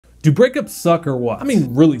Do breakups suck or what? I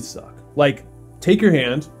mean, really suck. Like, take your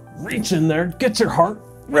hand, reach in there, get your heart,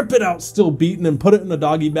 rip it out still beating, and put it in a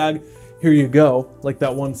doggy bag. Here you go, like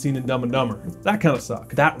that one scene in Dumb and Dumber. That kind of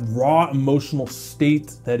suck. That raw emotional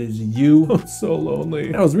state that is you. I'm so lonely.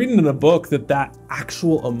 And I was reading in a book that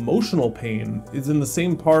actual emotional pain is in the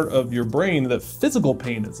same part of your brain that physical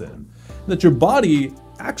pain is in. That your body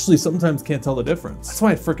actually sometimes can't tell the difference. That's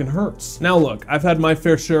why it freaking hurts. Now look, I've had my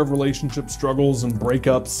fair share of relationship struggles and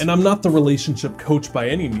breakups, and I'm not the relationship coach by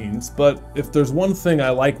any means, but if there's one thing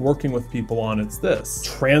I like working with people on, it's this: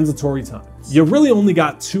 transitory times. You really only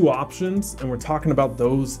got two options, and we're talking about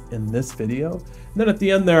those in this video. And then at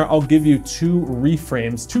the end there, I'll give you two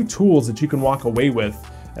reframes, two tools that you can walk away with,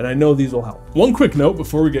 and I know these will help. One quick note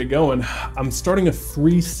before we get going, I'm starting a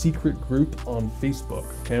free secret group on Facebook.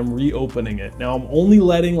 Okay, I'm reopening it. Now I'm only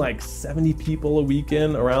letting like 70 people a week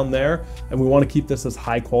in around there, and we want to keep this as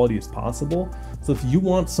high quality as possible. So if you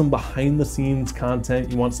want some behind the scenes content,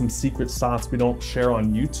 you want some secret sauce we don't share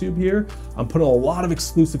on YouTube here, I'm putting a lot of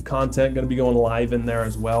exclusive content, gonna be going live in there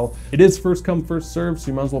as well. It is first come, first serve, so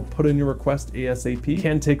you might as well put in your request ASAP.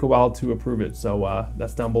 Can take a while to approve it, so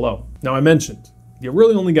that's down below. Now I mentioned, you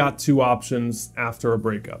really only got two options after a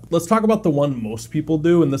breakup. Let's talk about the one most people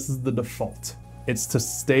do, and this is the default. It's to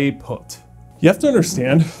stay put. You have to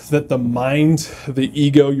understand that the mind, the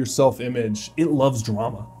ego, your self-image, it loves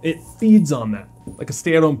drama. It feeds on that. Like a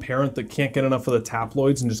stay-at-home parent that can't get enough of the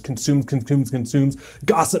tabloids and just consumes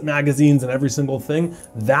gossip magazines and every single thing.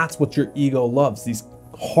 That's what your ego loves, these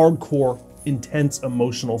hardcore, intense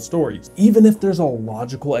emotional stories. Even if there's a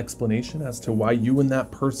logical explanation as to why you and that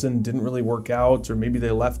person didn't really work out, or maybe they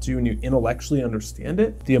left you and you intellectually understand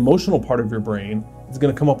it, the emotional part of your brain is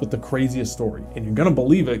gonna come up with the craziest story, and you're gonna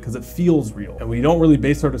believe it because it feels real. And we don't really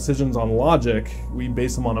base our decisions on logic, we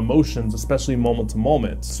base them on emotions, especially moment to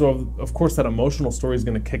moment. So of course that emotional story is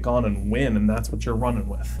gonna kick on and win, and that's what you're running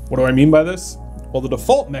with. What do I mean by this? Well, the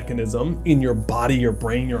default mechanism in your body, your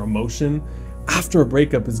brain, your emotion, after a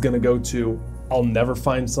breakup is gonna go to, I'll never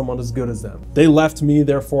find someone as good as them. They left me,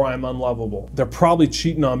 therefore I'm unlovable. They're probably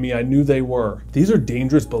cheating on me, I knew they were. These are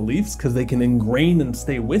dangerous beliefs because they can ingrain and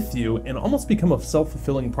stay with you and almost become a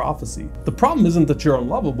self-fulfilling prophecy. The problem isn't that you're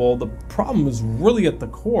unlovable, the problem is really at the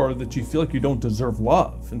core that you feel like you don't deserve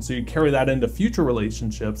love. And so you carry that into future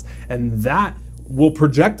relationships, and that will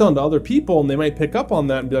project onto other people, and they might pick up on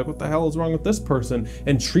that and be like, what the hell is wrong with this person,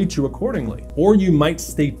 and treat you accordingly. Or you might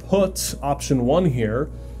stay put, option one here,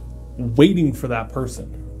 waiting for that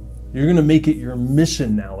person. You're gonna make it your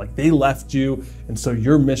mission now. Like, they left you, and so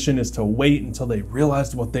your mission is to wait until they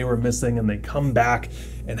realized what they were missing and they come back,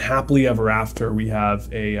 and happily ever after we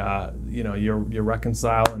have a, you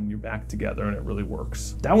reconcile and you're back together and it really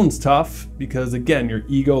works. That one's tough because, again, your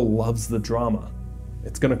ego loves the drama.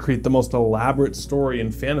 It's gonna create the most elaborate story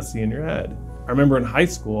and fantasy in your head. I remember in high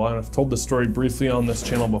school, and I've told this story briefly on this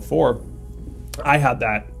channel before, I had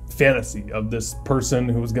that fantasy of this person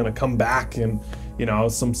who was gonna come back, and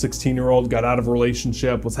some 16-year-old got out of a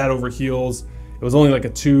relationship, was head over heels. It was only like a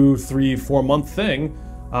 2, 3, 4 month thing,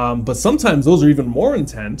 but sometimes those are even more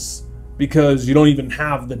intense because you don't even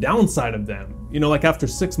have the downside of them. Like after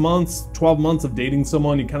 6 months, 12 months of dating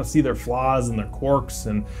someone, you kind of see their flaws and their quirks,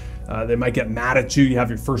 and they might get mad at you. You have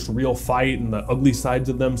your first real fight and the ugly sides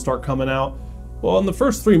of them start coming out. Well, in the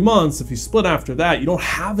first 3 months, if you split after that, you don't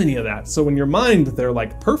have any of that. So in your mind, they're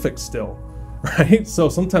like perfect still, right? So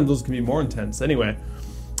sometimes those can be more intense. Anyway,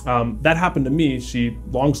 that happened to me. She,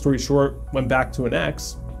 long story short, went back to an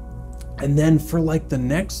ex. And then for like the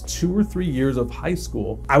next 2 or 3 years of high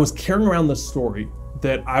school, I was carrying around this story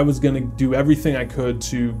that I was gonna do everything I could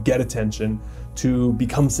to get attention, to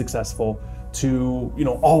become successful, to,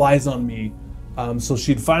 all eyes on me. So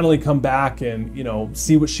she'd finally come back and,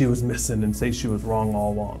 see what she was missing and say she was wrong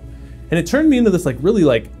all along. And it turned me into this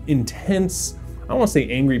really intense, I don't want to say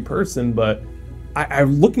angry person, but I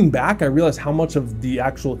looking back, I realized how much of the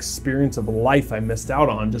actual experience of life I missed out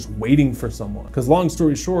on just waiting for someone. Because long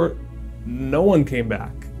story short, no one came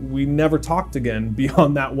back. We never talked again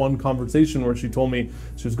beyond that one conversation where she told me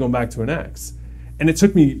she was going back to an ex. And it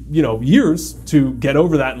took me, years to get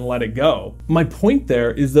over that and let it go. My point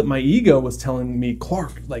there is that my ego was telling me,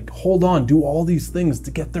 Clark, hold on, do all these things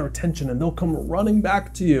to get their attention and they'll come running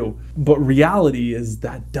back to you. But reality is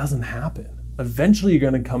that doesn't happen. Eventually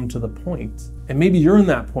you're gonna come to the point, and maybe you're in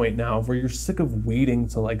that point now where you're sick of waiting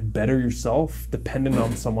to better yourself, dependent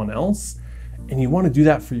on someone else. And you want to do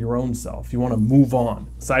that for your own self. You want to move on.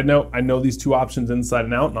 Side note, I know these two options inside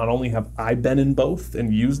and out. Not only have I been in both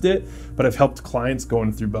and used it, but I've helped clients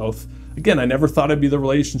going through both. Again, I never thought I'd be the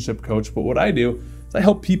relationship coach, but what I do is I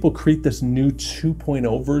help people create this new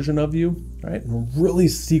 2.0 version of you, right? And really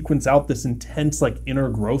sequence out this intense like inner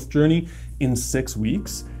growth journey in 6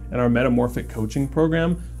 weeks in our metamorphic coaching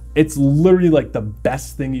program. It's literally like the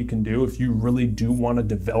best thing you can do if you really do want to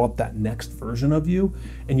develop that next version of you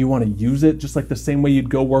and you want to use it just like the same way you'd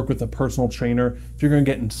go work with a personal trainer. If you're going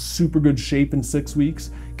to get in super good shape in 6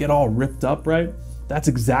 weeks, get all ripped up, right? That's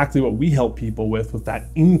exactly what we help people with that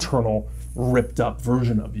internal ripped up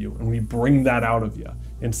version of you. And we bring that out of you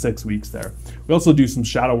in 6 weeks there. We also do some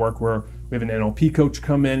shadow work where we have an NLP coach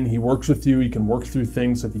come in, he works with you, he can work through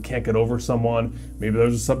things. So if you can't get over someone, maybe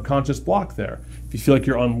there's a subconscious block there. If you feel like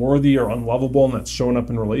you're unworthy or unlovable and that's showing up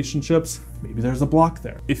in relationships, maybe there's a block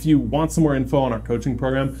there. If you want some more info on our coaching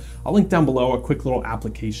program, I'll link down below a quick little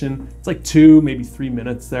application. It's like 2, maybe 3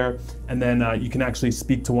 minutes there. And then you can actually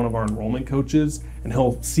speak to one of our enrollment coaches and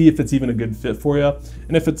he'll see if it's even a good fit for you.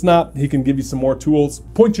 And if it's not, he can give you some more tools,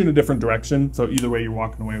 point you in a different direction. So either way, you're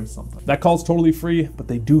walking away with something. That call's totally free, but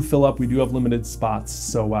they do fill up. We do have limited spots.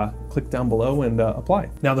 So click down below and apply.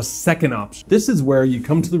 Now the second option, this is where you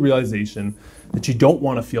come to the realization that you don't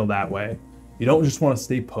want to feel that way. You don't just want to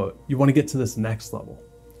stay put. You want to get to this next level.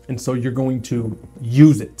 And so you're going to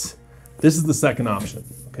use it. This is the second option,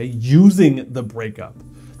 okay? Using the breakup.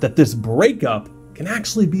 That this breakup can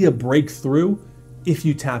actually be a breakthrough if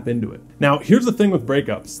you tap into it. Now, here's the thing with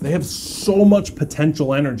breakups. They have so much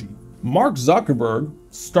potential energy. Mark Zuckerberg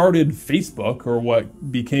started Facebook, or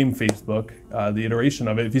what became Facebook, the iteration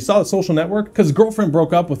of it. If you saw The Social Network, because his girlfriend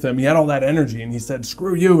broke up with him, he had all that energy and he said,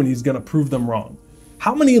 screw you, and he's gonna prove them wrong.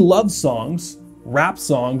 How many love songs, rap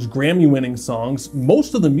songs, Grammy-winning songs,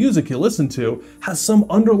 most of the music you listen to has some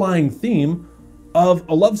underlying theme of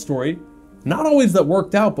a love story, not always that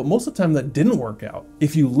worked out, but most of the time that didn't work out,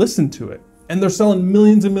 if you listen to it. And they're selling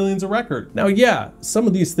millions and millions of records. Now, yeah, some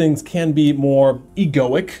of these things can be more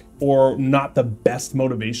egoic or not the best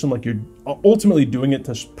motivation, like you're ultimately doing it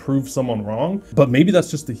to prove someone wrong, but maybe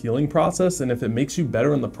that's just the healing process. And if it makes you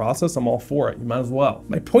better in the process, I'm all for it. You might as well.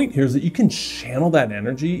 My point here is that you can channel that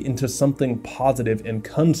energy into something positive and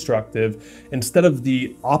constructive instead of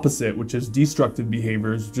the opposite, which is destructive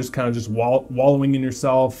behaviors, just kind of just wallowing in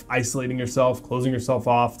yourself, isolating yourself, closing yourself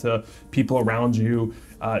off to people around you,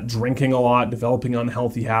 drinking a lot, developing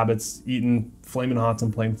unhealthy habits, eating Flamin' Hots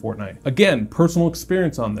and playing Fortnite. Again, personal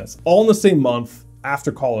experience on this. All in the same month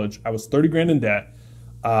after college, I was 30 grand in debt.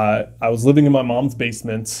 I was living in my mom's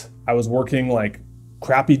basement. I was working like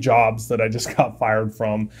crappy jobs that I just got fired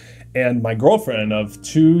from. And my girlfriend of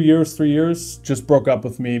 2 years, 3 years just broke up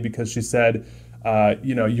with me because she said,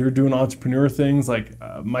 you know, you're doing entrepreneur things like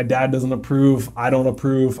my dad doesn't approve, I don't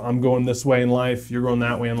approve, I'm going this way in life, you're going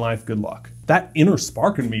that way in life, good luck. That inner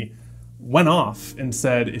spark in me went off and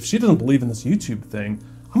said, if she doesn't believe in this YouTube thing,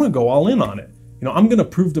 I'm gonna go all in on it. You know, I'm gonna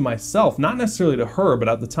prove to myself, not necessarily to her, but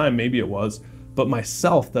at the time maybe it was, but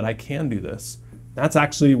myself that I can do this. That's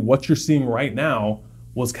actually what you're seeing right now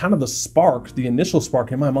was kind of the spark, the initial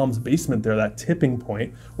spark in my mom's basement there, that tipping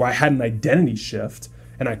point where I had an identity shift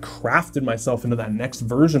and I crafted myself into that next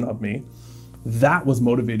version of me. That was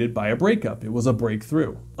motivated by a breakup. It was a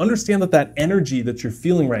breakthrough. Understand that that energy that you're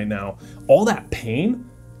feeling right now, all that pain,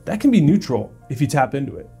 that can be neutral if you tap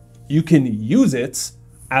into it. You can use it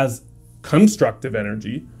as constructive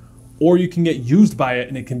energy, or you can get used by it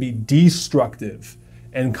and it can be destructive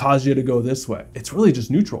and cause you to go this way. It's really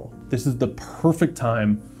just neutral. This is the perfect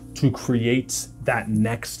time to create that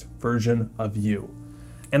next version of you.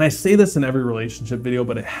 And I say this in every relationship video,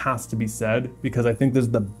 but it has to be said because I think this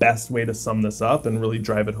is the best way to sum this up and really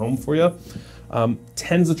drive it home for you.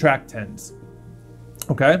 10s attract 10s,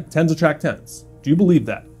 okay? 10s attract 10s. Do you believe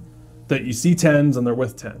that? That you see 10s and they're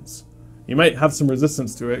with 10s? You might have some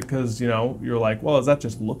resistance to it because, you know, you're like, well, is that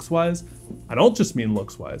just looks-wise? I don't just mean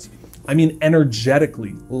looks-wise. I mean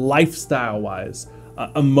energetically, lifestyle-wise,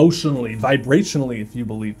 emotionally, vibrationally, if you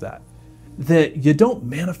believe that. That you don't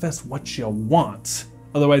manifest what you want.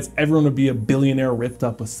 Otherwise, everyone would be a billionaire ripped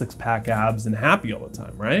up with six-pack abs and happy all the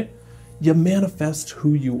time, right? You manifest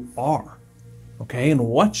who you are, okay, and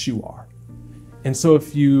what you are. And so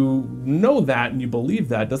if you know that and you believe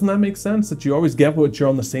that, doesn't that make sense? That you always get what you're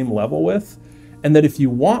on the same level with? And that if you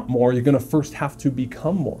want more, you're gonna first have to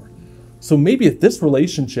become more. So maybe if this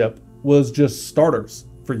relationship was just starters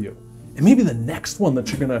for you, and maybe the next one that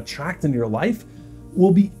you're gonna attract into your life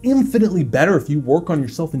will be infinitely better if you work on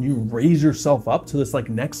yourself and you raise yourself up to this like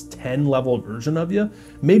next 10 level version of you.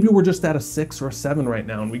 Maybe we're just at a 6 or a 7 right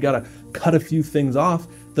now and we gotta cut a few things off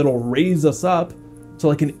that'll raise us up to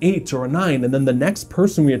like an 8 or a 9, and then the next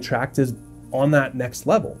person we attract is on that next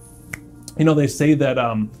level. You know, they say that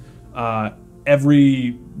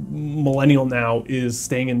every millennial now is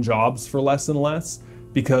staying in jobs for less and less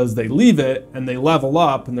because they leave it and they level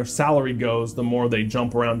up and their salary goes the more they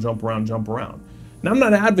jump around. Now, I'm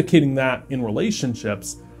not advocating that in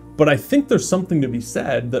relationships, but I think there's something to be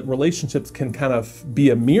said that relationships can kind of be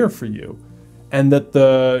a mirror for you, and that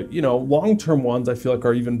the, long-term ones I feel like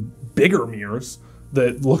are even bigger mirrors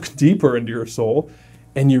that look deeper into your soul,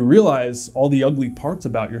 and you realize all the ugly parts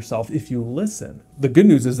about yourself if you listen. The good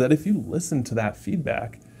news is that if you listen to that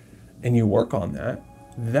feedback and you work on that,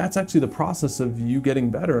 that's actually the process of you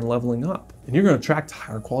getting better and leveling up. And you're going to attract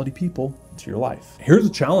higher quality people to your life. Here's a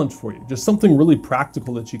challenge for you, just something really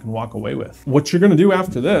practical that you can walk away with. What you're going to do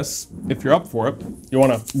after this, if you're up for it, you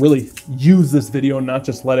want to really use this video and not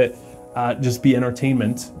just let it just be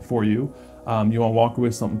entertainment for you. You want to walk away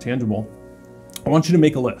with something tangible. I want you to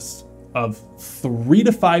make a list of 3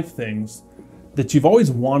 to 5 things that you've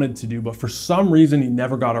always wanted to do, but for some reason you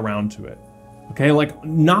never got around to it. Okay, like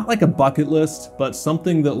not like a bucket list, but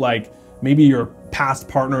something that like maybe your past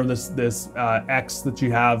partner, this ex that you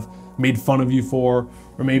have made fun of you for,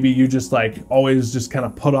 or maybe you just like always just kind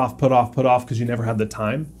of put off because you never had the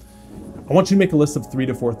time. I want you to make a list of 3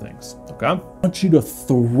 to 4 things, okay? I want you to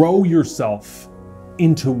throw yourself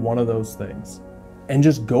into one of those things and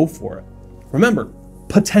just go for it. Remember,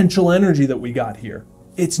 potential energy that we got here,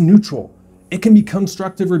 it's neutral. It can be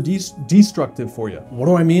constructive or destructive for you. What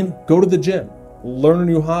do I mean? Go to the gym, learn a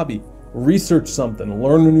new hobby, research something,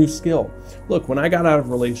 learn a new skill. Look, when I got out of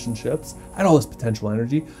relationships, I had all this potential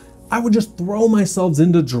energy. I would just throw myself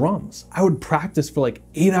into drums. I would practice for like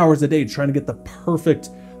 8 hours a day trying to get the perfect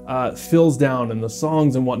fills down and the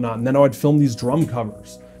songs and whatnot. And then I would film these drum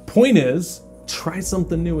covers. Point is, try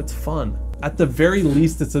something new. It's fun. At the very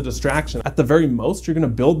least, it's a distraction. At the very most, you're gonna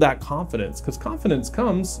build that confidence, because confidence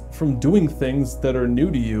comes from doing things that are new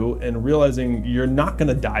to you and realizing you're not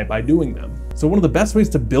gonna die by doing them. So one of the best ways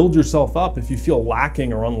to build yourself up if you feel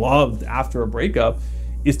lacking or unloved after a breakup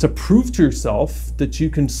is to prove to yourself that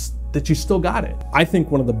you still got it. I think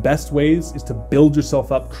one of the best ways is to build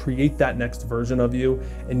yourself up, create that next version of you,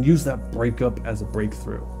 and use that breakup as a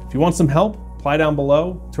breakthrough. If you want some help, apply down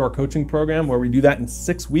below to our coaching program where we do that in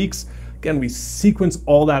 6 weeks. Again, we sequence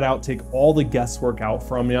all that out, take all the guesswork out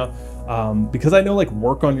from you, because I know like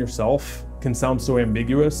work on yourself can sound so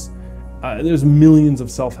ambiguous. There's millions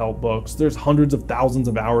of self-help books. There's hundreds of thousands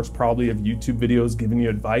of hours probably of YouTube videos giving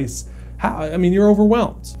you advice. I mean, you're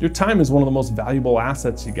overwhelmed. Your time is one of the most valuable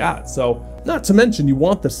assets you got. So not to mention you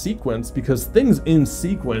want the sequence, because things in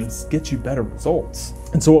sequence get you better results.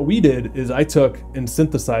 And so what we did is I took and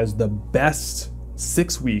synthesized the best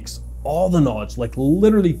 6 weeks, all the knowledge, like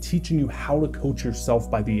literally teaching you how to coach yourself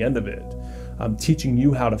by the end of it, teaching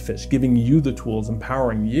you how to fish, giving you the tools,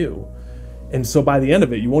 empowering you. And so by the end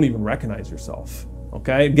of it, you won't even recognize yourself.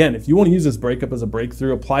 Okay, again, if you want to use this breakup as a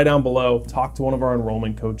breakthrough, apply down below, talk to one of our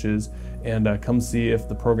enrollment coaches, and come see if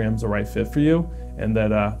the program's the right fit for you, and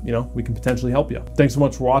that we can potentially help you. Thanks so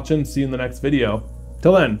much for watching. See you in the next video.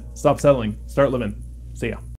 Till then, stop settling, start living. See ya.